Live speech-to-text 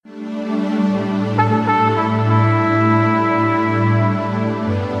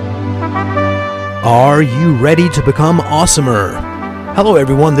Are you ready to become awesomer? Hello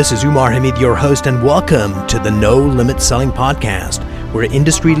everyone, this is Umar Hamid, your host, and welcome to the No Limit Selling Podcast, where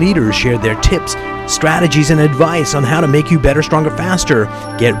industry leaders share their tips, strategies, and advice on how to make you better, stronger, faster.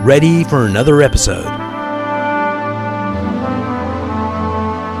 Get ready for another episode.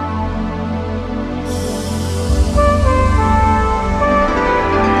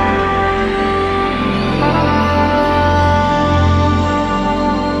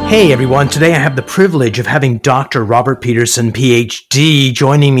 Hey everyone, today I have the privilege of having Dr. Robert Peterson, PhD,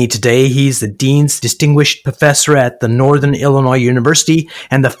 joining me today. He's the Dean's Distinguished Professor at the Northern Illinois University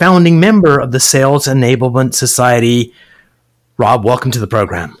and the founding member of the Sales Enablement Society. Rob, welcome to the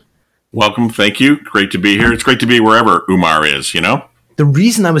program. Welcome, thank you. Great to be here. It's great to be wherever Umar is, you know? The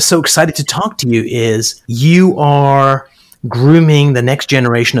reason I was so excited to talk to you is you are grooming the next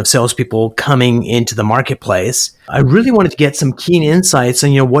generation of salespeople coming into the marketplace. I really wanted to get some keen insights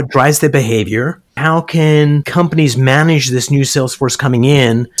on, what drives their behavior. How can companies manage this new sales force coming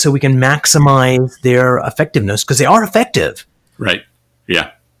in so we can maximize their effectiveness? Because they are effective. Right.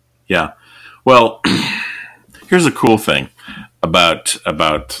 Yeah. Well, here's a cool thing about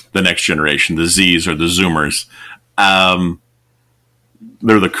the next generation, the Zs or the Zoomers.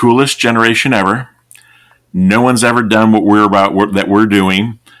 They're the coolest generation ever. No one's ever done what we're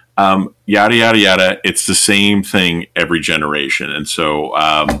doing. Yada, yada, yada. It's the same thing every generation. And so,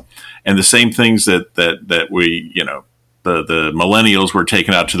 and the same things that we, the millennials were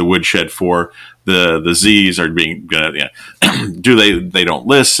taken out to the woodshed for, the Zs are being, they don't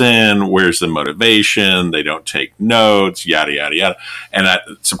listen. Where's the motivation? They don't take notes, yada, yada, yada. And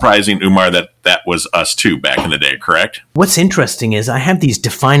surprising, Umar, that was us too back in the day, correct? What's interesting is I have these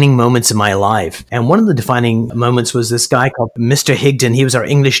defining moments in my life. And one of the defining moments was this guy called Mr. Higdon. He was our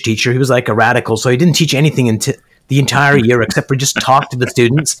English teacher. He was like a radical. So he didn't teach anything until the entire year except for just talk to the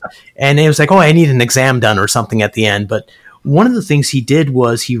students. And it was like, I need an exam done or something at the end. But one of the things he did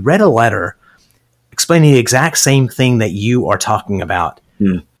was he read a letter explaining the exact same thing that you are talking about.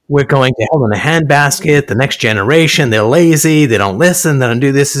 We're going to hell in a handbasket, the next generation, they're lazy, they don't listen, they don't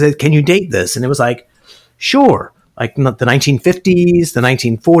do this. He said, can you date this? And it was like, sure, like the 1950s, the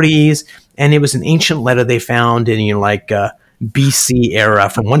 1940s. And it was an ancient letter they found in BC era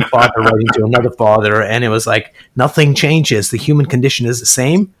from one father writing to another father. And it was like, nothing changes. The human condition is the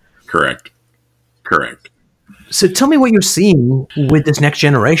same. Correct. So tell me what you're seeing with this next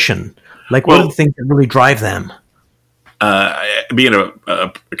generation. What are the things that really drive them? Being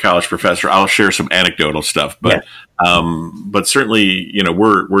a college professor, I'll share some anecdotal stuff, but certainly,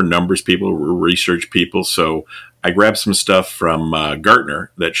 we're numbers people, we're research people. So I grabbed some stuff from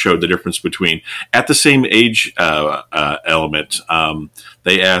Gartner that showed the difference between at the same age element.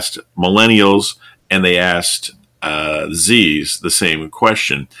 They asked millennials and they asked Zs the same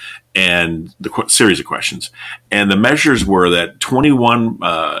question. And the series of questions, and the measures were that 21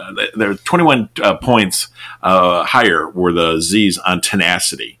 points higher were the Zs on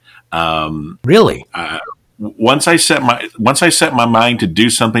tenacity. Really? Once I set my mind to do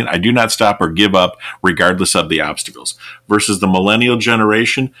something, I do not stop or give up, regardless of the obstacles. Versus the millennial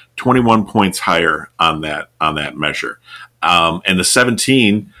generation, 21 points higher on that measure, and the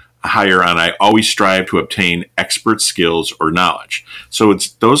 17. Higher on I always strive to obtain expert skills or knowledge. So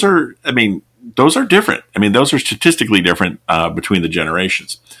those are different. Those are statistically different between the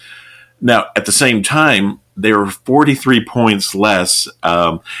generations. Now, at the same time, they were 43 points less.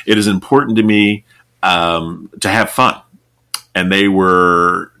 It is important to me to have fun. And they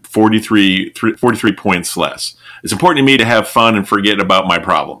were 43 points less. It's important to me to have fun and forget about my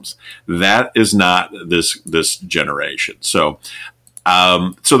problems. That is not this generation. So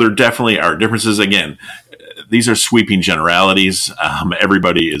there definitely are differences. Again, these are sweeping generalities.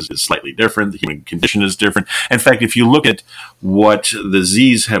 Everybody is slightly different. The human condition is different. In fact, if you look at what the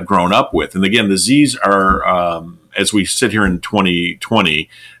Zs have grown up with, and again, the Zs are, as we sit here in 2020,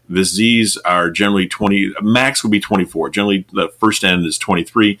 the Zs are generally 20, max would be 24. Generally, the first end is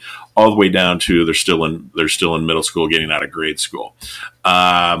 23, all the way down to they're still in middle school, getting out of grade school.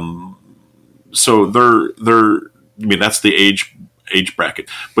 So that's the age bracket.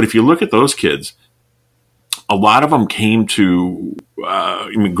 But if you look at those kids, a lot of them came to,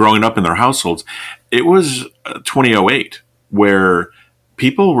 growing up in their households, it was 2008 where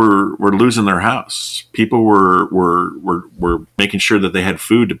people were losing their house. People were making sure that they had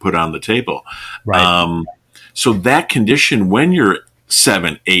food to put on the table. Right. So that condition, when you're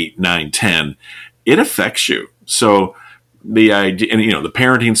 7, 8, 9, 10, it affects you. So the idea, and the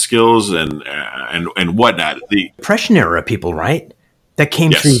parenting skills and whatnot. The Depression era people, right? That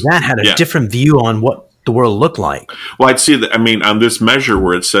came through that had a different view on what the world look like? Well, I'd see that. I mean, on this measure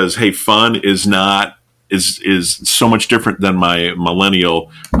where it says, "Hey, fun is not is so much different than my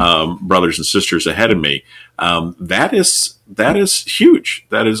millennial brothers and sisters ahead of me." That is huge.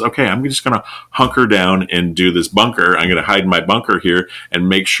 That is okay. I'm just going to hunker down and do this bunker. I'm going to hide in my bunker here and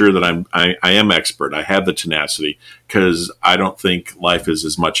make sure that I am expert. I have the tenacity, because I don't think life is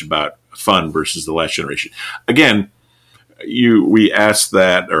as much about fun versus the last generation. Again, we asked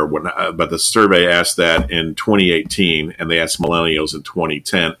that, but the survey asked that in 2018, and they asked millennials in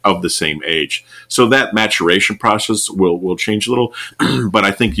 2010 of the same age. So that maturation process will change a little, but I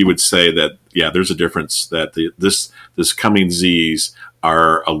think you would say that, yeah, there's a difference, that this coming Zs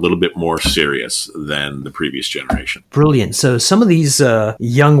are a little bit more serious than the previous generation. Brilliant. So some of these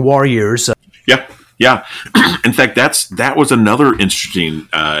young warriors. Yeah. In fact, that was another interesting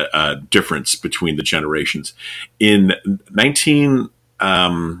difference between the generations. In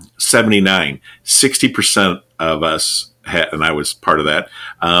 1979, 60% of us had, and I was part of that,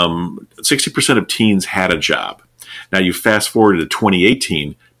 60% of teens had a job. Now you fast forward to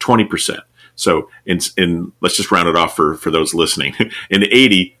 2018, 20%. So in let's just round it off for those listening. In the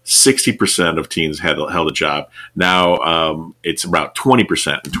 80, 60% of teens held a job. Now it's about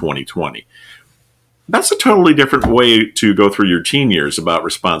 20% in 2020. That's a totally different way to go through your teen years, about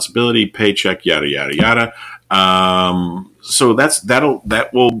responsibility, paycheck, yada, yada, yada. So that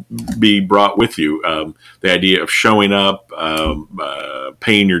will be brought with you. The idea of showing up,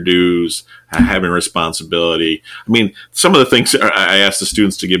 paying your dues, having responsibility. I mean, some of the things I asked the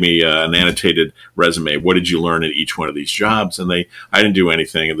students to give me an annotated resume. What did you learn at each one of these jobs? And I didn't do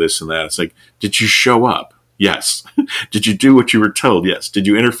anything of this and that. It's like, did you show up? Yes. Did you do what you were told? Yes. Did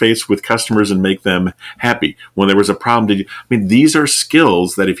you interface with customers and make them happy? When there was a problem, these are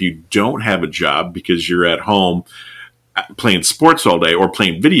skills that if you don't have a job because you're at home playing sports all day or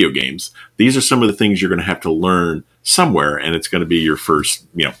playing video games, these are some of the things you're going to have to learn somewhere, and it's going to be your first,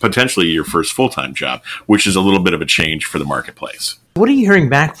 potentially your first full-time job, which is a little bit of a change for the marketplace. What are you hearing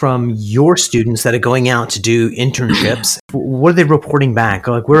back from your students that are going out to do internships? What are they reporting back?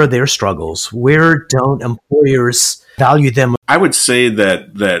 Like, where are their struggles? Where don't employers value them? I would say that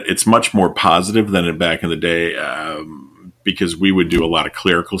it's much more positive than back in the day, because we would do a lot of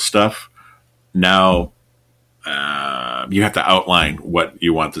clerical stuff. Now, you have to outline what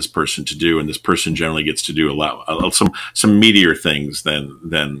you want this person to do, and this person generally gets to do some meatier things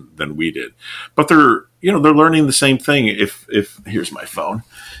than we did. But they're learning the same thing. If here's my phone,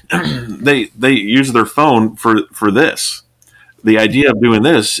 they use their phone for this. The idea of doing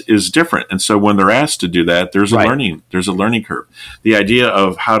this is different, and so when they're asked to do that, there's a learning curve. The idea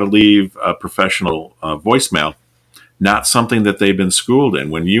of how to leave a professional voicemail, not something that they've been schooled in.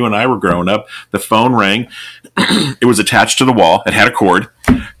 When you and I were growing up, the phone rang, it was attached to the wall, it had a cord,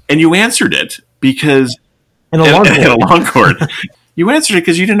 and you answered it because... And a long cord. You answered it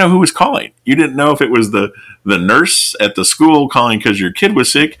because you didn't know who was calling. You didn't know if it was the nurse at the school calling because your kid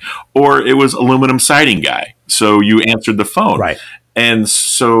was sick, or it was aluminum siding guy. So you answered the phone. Right. And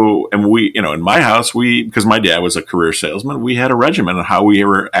so, we, in my house, because my dad was a career salesman, we had a regimen on how we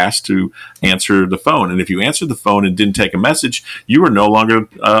were asked to answer the phone. And if you answered the phone and didn't take a message, you were no longer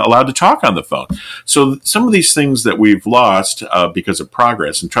allowed to talk on the phone. So some of these things that we've lost because of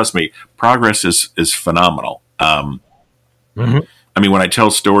progress, and trust me, progress is phenomenal. Mm-hmm. I mean, when I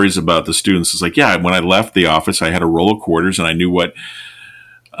tell stories about the students, it's like, yeah, when I left the office, I had a roll of quarters and I knew what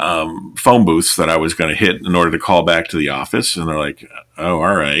phone booths that I was going to hit in order to call back to the office. And they're like, oh,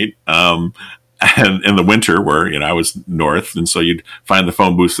 all right. And in the winter where, I was north. And so you'd find the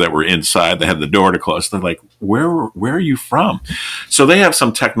phone booths that were inside. They had the door to close. They're like, where are you from? So they have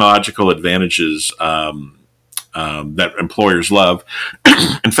some technological advantages that employers love.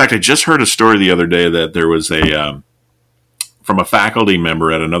 In fact, I just heard a story the other day that there was from a faculty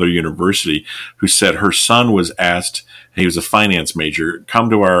member at another university who said her son was asked, he was a finance major, come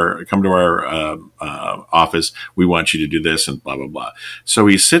to our office. We want you to do this and blah, blah, blah. So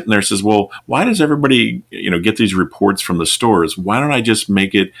he's sitting there, says, well, why does everybody, get these reports from the stores? Why don't I just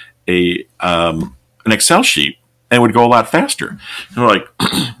make it an Excel sheet, and it would go a lot faster? And we're like,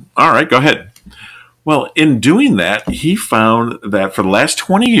 all right, go ahead. Well, in doing that, he found that for the last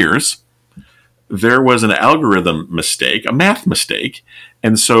 20 years, there was an algorithm mistake, a math mistake.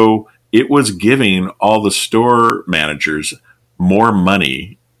 And so it was giving all the store managers more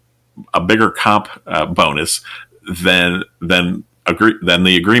money, a bigger comp bonus than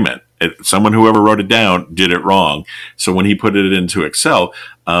the agreement. Whoever wrote it down did it wrong. So when he put it into Excel,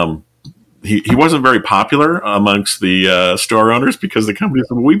 he wasn't very popular amongst the store owners, because the company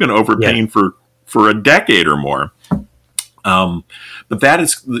said, well, we've been overpaying for a decade or more. But that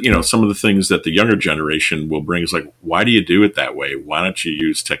is, some of the things that the younger generation will bring is like, why do you do it that way? Why don't you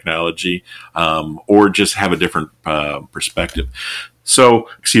use technology, or just have a different perspective? So,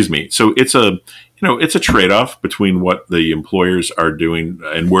 excuse me. So it's a trade-off between what the employers are doing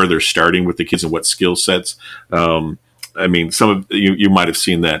and where they're starting with the kids and what skill sets. I mean, some of you might have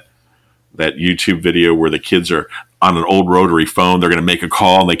seen that YouTube video where the kids are on an old rotary phone. They're going to make a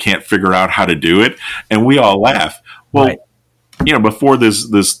call and they can't figure out how to do it, and we all laugh. Well, Right. Before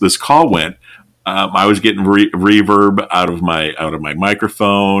this call went, I was getting reverb out of my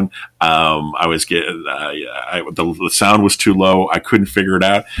microphone. I was getting the sound was too low. I couldn't figure it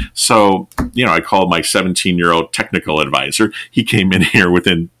out. So I called my 17-year-old technical advisor. He came in here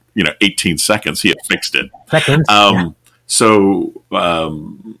within 18 seconds. He had fixed it. Seconds. So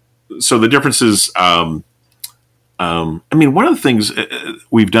the difference is, one of the things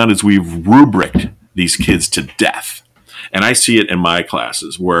we've done is we've rubriced these kids to death. And I see it in my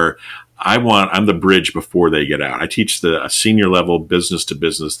classes where I'm the bridge before they get out. I teach a senior level business to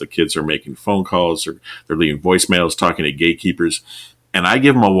business. The kids are making phone calls, or they're leaving voicemails, talking to gatekeepers. And I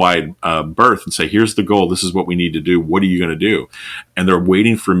give them a wide berth and say, here's the goal. This is what we need to do. What are you going to do? And they're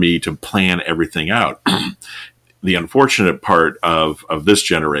waiting for me to plan everything out. The unfortunate part of this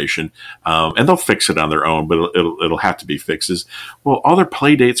generation, and they'll fix it on their own, but it'll have to be fixed, is, well, all their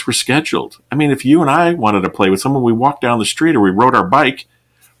play dates were scheduled. I mean, if you and I wanted to play with someone, we walked down the street or we rode our bike,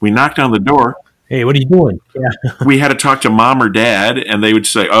 we knocked on the door. Hey, what are you doing? Yeah. We had to talk to mom or dad, and they would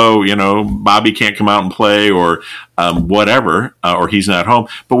say, oh, Bobby can't come out and play, or whatever, or he's not home.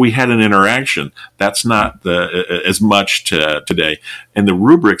 But we had an interaction. That's not as much today. And the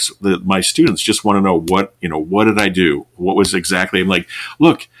rubrics that my students just want to know, what did I do? What was exactly? I'm like,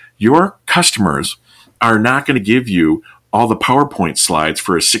 look, your customers are not going to give you all the PowerPoint slides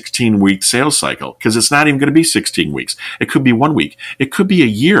for a 16-week sales cycle, because it's not even going to be 16 weeks. It could be 1 week. It could be a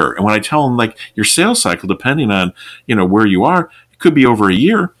year. And when I tell them, like, your sales cycle, depending on, where you are, it could be over a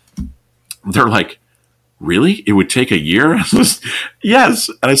year. They're like, really? It would take a year? Yes.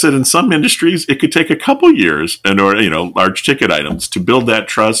 And I said, in some industries, it could take a couple years, or large ticket items, to build that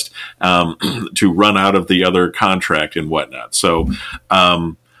trust, to run out of the other contract and whatnot. So,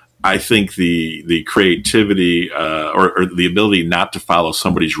 I think the creativity or the ability not to follow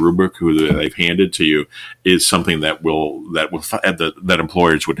somebody's rubric who they've handed to you is something that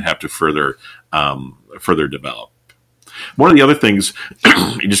employers would have to further develop. One of the other things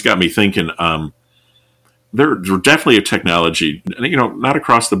you just got me thinking. They're definitely a technology, not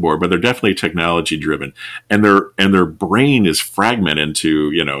across the board, but they're definitely technology driven, and their brain is fragmented into,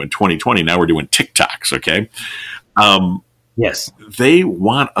 in 2020, now we're doing TikToks. Okay. Yes. They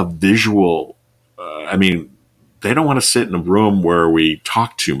want a visual. They don't want to sit in a room where we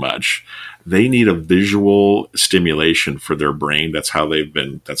talk too much. They need a visual stimulation for their brain. That's how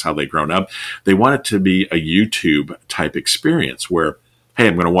they've grown up. They want it to be a YouTube type experience where, hey,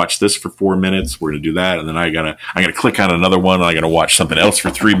 I'm going to watch this for 4 minutes. We're going to do that. And then I'm going to click on another one. And I'm going to watch something else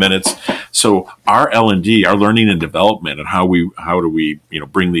for 3 minutes. So our L&D, our learning and development, and how do we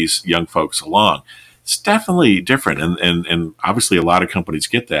bring these young folks along, it's definitely different. And obviously a lot of companies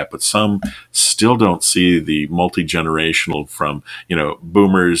get that, but some still don't see the multi-generational from,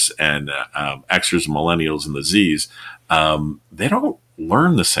 boomers and Xers and millennials and the Zs. They don't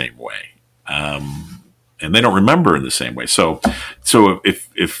learn the same way. And they don't remember in the same way. So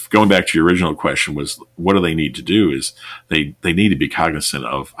if going back to your original question was, what do they need to do, is they need to be cognizant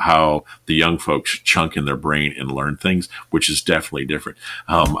of how the young folks chunk in their brain and learn things, which is definitely different.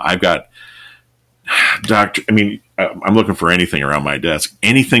 I've got I'm looking for anything around my desk,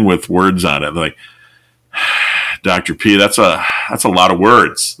 anything with words on it. Like, Dr. P, that's a lot of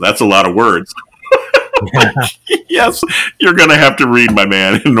words. That's a lot of words. Yes, you're going to have to read, my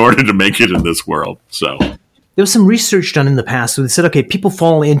man, in order to make it in this world. So there was some research done in the past where they said, okay, people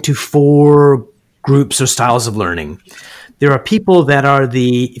fall into 4 groups or styles of learning. There are people that are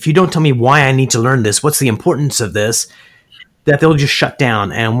if you don't tell me why I need to learn this, what's the importance of this, that they'll just shut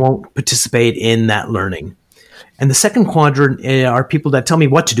down and won't participate in that learning. And the second quadrant are people that tell me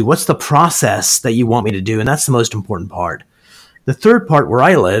what to do. What's the process that you want me to do? And that's the most important part. The third part, where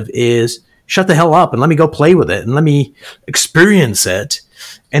I live, is shut the hell up and let me go play with it and let me experience it.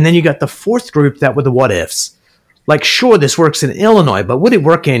 And then you got the fourth group that were the what ifs. Like, sure, this works in Illinois, but would it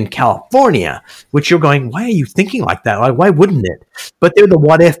work in California? Which you're going, why are you thinking like that? Like, why wouldn't it? But they're the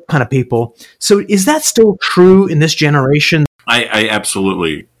what if kind of people. So is that still true in this generation? I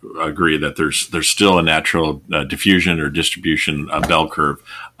absolutely agree that there's still a natural diffusion or distribution bell curve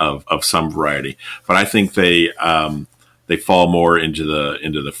of some variety. But I think they they fall more into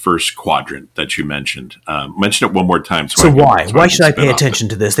the first quadrant that you mentioned. Mention it one more time. So why should I pay attention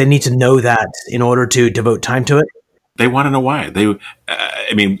to this? They need to know that in order to devote time to it. They want to know why.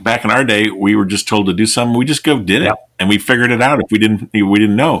 Back in our day, we were just told to do something. We just did it, and we figured it out. If we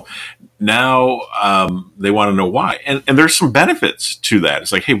didn't know. Now they want to know why, and there's some benefits to that.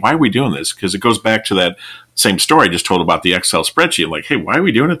 It's like, hey, why are we doing this? Because it goes back to that same story I just told about the Excel spreadsheet. Like, hey, why are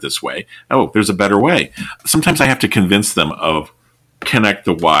we doing it this way? Oh, there's a better way. Sometimes I have to convince them of connect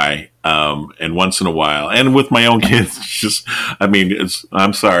the why, and once in a while, and with my own kids,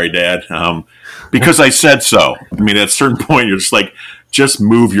 I'm sorry, Dad, because I said so. At a certain point, you're just like, just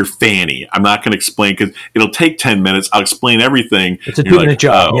move your fanny. I'm not going to explain because it'll take 10 minutes. I'll explain everything. It's a 2-minute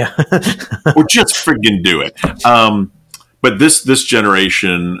job. Yeah. Or just friggin' do it. But this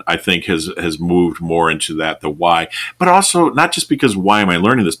generation, I think, has moved more into the why, but also not just because why am I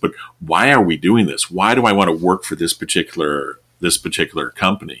learning this, but why are we doing this? Why do I want to work for this particular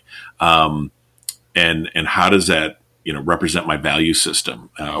company? And how does that, represent my value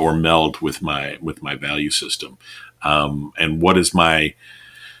system, or meld with my value system? And what is my,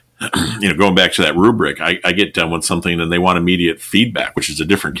 going back to that rubric, I get done with something and they want immediate feedback, which is a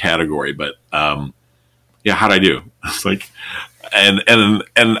different category, but, how'd I do? It's like, and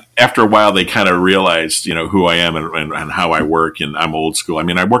after a while they kind of realized, who I am and how I work, and I'm old school.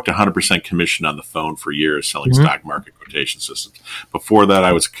 I worked 100% commission on the phone for years selling stock market quotation systems. Before that,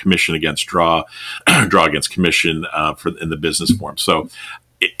 I was commission against draw against commission, in the business form. So,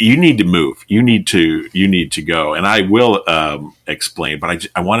 you need to move. You need to go, and I will explain. But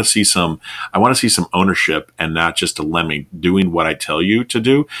I want to see some ownership, and not just a lemming doing what I tell you to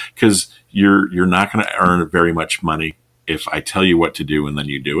do. Because you're not going to earn very much money if I tell you what to do and then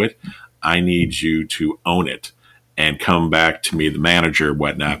you do it. I need you to own it and come back to me, the manager,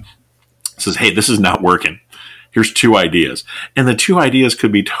 whatnot. Says, hey, this is not working. Here's 2 ideas. And the 2 ideas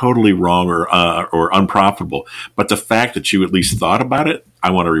could be totally wrong or unprofitable. But the fact that you at least thought about it, I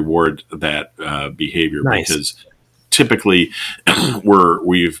want to reward that behavior. Nice. Because typically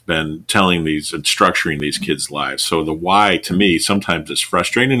we've been telling these and structuring these kids' lives. So the why, to me, sometimes is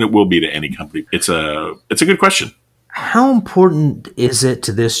frustrating, and it will be to any company. It's a good question. How important is it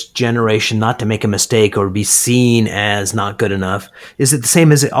to this generation not to make a mistake or be seen as not good enough? Is it the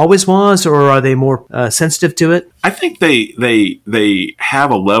same as it always was, or are they more sensitive to it? I think they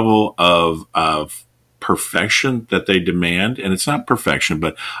have a level of perfection that they demand, and it's not perfection,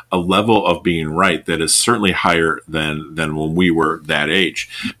 but a level of being right that is certainly higher than when we were that age,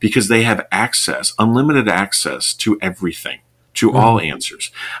 because they have unlimited access to everything, to all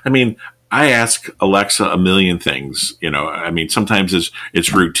answers. I ask Alexa a million things, sometimes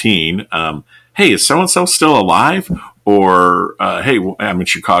it's routine. Hey, is so-and-so still alive? Or, hey, I'm in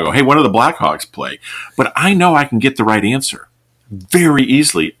Chicago. Hey, when do the Blackhawks play? But I know I can get the right answer very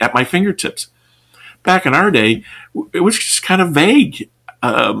easily at my fingertips. Back in our day, it was just kind of vague.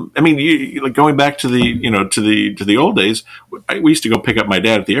 Going back to the old days, we used to go pick up my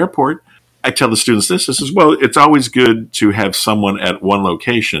dad at the airport. I tell the students this is, well, it's always good to have someone at one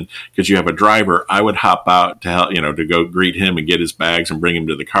location because you have a driver. I would hop out to help, to go greet him and get his bags and bring him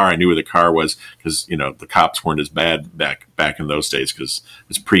to the car. I knew where the car was because, the cops weren't as bad back in those days because it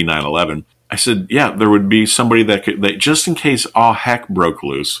was pre 9/11. I said, yeah, there would be somebody that just in case all heck broke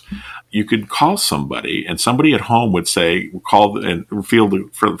loose, you could call somebody, and somebody at home would call and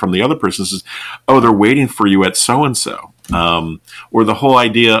field from the other person says, oh, they're waiting for you at so-and-so. Or the whole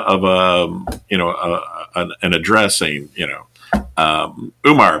idea of an address saying,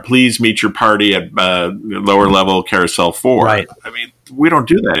 Umar, please meet your party at lower level carousel 4. Right. We don't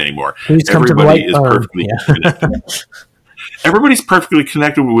do that anymore. Please come to the right perfectly connected. Everybody's perfectly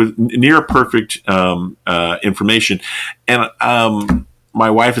connected with near perfect information. And my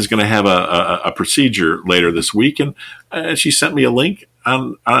wife is going to have a procedure later this week, and she sent me a link.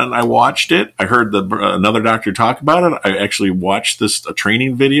 And I watched it. I heard another doctor talk about it. I actually watched a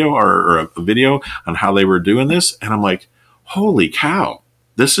training video or a video on how they were doing this. And I'm like, holy cow,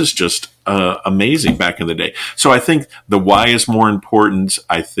 this is just amazing back in the day. So I think the why is more important.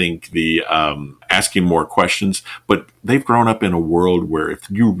 I think the asking more questions, but they've grown up in a world where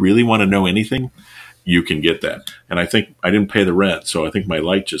if you really want to know anything, you can get that. And I think I didn't pay the rent. So I think my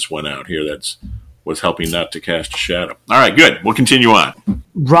light just went out here. Was helping not to cast a shadow. All right, good. We'll continue on.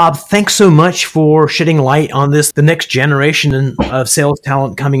 Rob, thanks so much for shedding light on this, the next generation of sales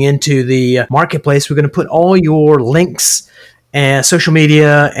talent coming into the marketplace. We're going to put all your links and social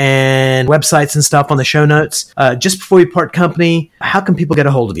media and websites and stuff on the show notes. Just before we part company, how can people get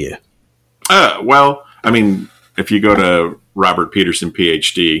a hold of you? If you go to Robert Peterson,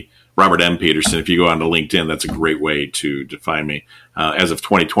 PhD, Robert M. Peterson. If you go onto LinkedIn, that's a great way to find me. As of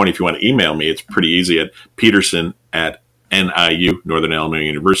 2020, if you want to email me, it's pretty easy at peterson@NIU, Northern Illinois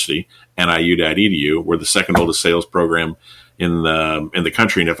University, NIU.edu. We're the second oldest sales program in the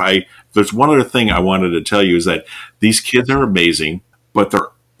country. And if there's one other thing I wanted to tell you is that these kids are amazing, but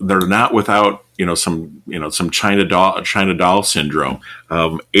they're not without some China doll syndrome.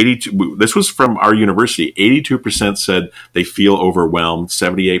 82. This was from our university. 82% said they feel overwhelmed.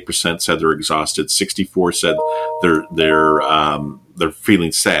 78% said they're exhausted. 64 said they're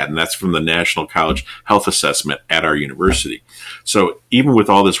feeling sad, and that's from the National College Health Assessment at our university. So even with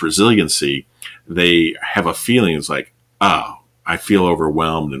all this resiliency, they have a feeling it's like, oh, I feel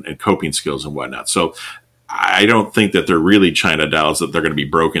overwhelmed, and coping skills and whatnot. So I don't think that they're really China dolls, that they're going to be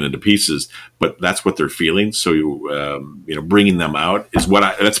broken into pieces, but that's what they're feeling. So, bringing them out is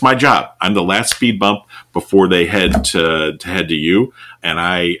that's my job. I'm the last speed bump before they head to you. And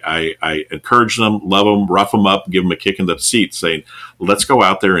I encourage them, love them, rough them up, give them a kick in the seat, saying, let's go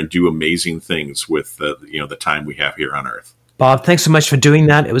out there and do amazing things with the time we have here on Earth. Bob, thanks so much for doing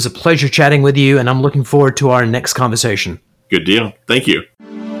that. It was a pleasure chatting with you, and I'm looking forward to our next conversation. Good deal. Thank you.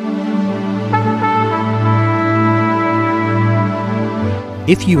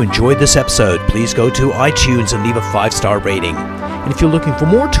 If you enjoyed this episode, please go to iTunes and leave a 5-star rating. And if you're looking for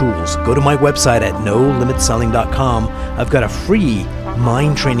more tools, go to my website at NoLimitSelling.com. I've got a free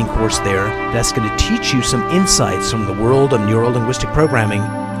mind training course there that's going to teach you some insights from the world of neuro-linguistic programming,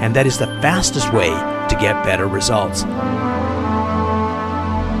 and that is the fastest way to get better results.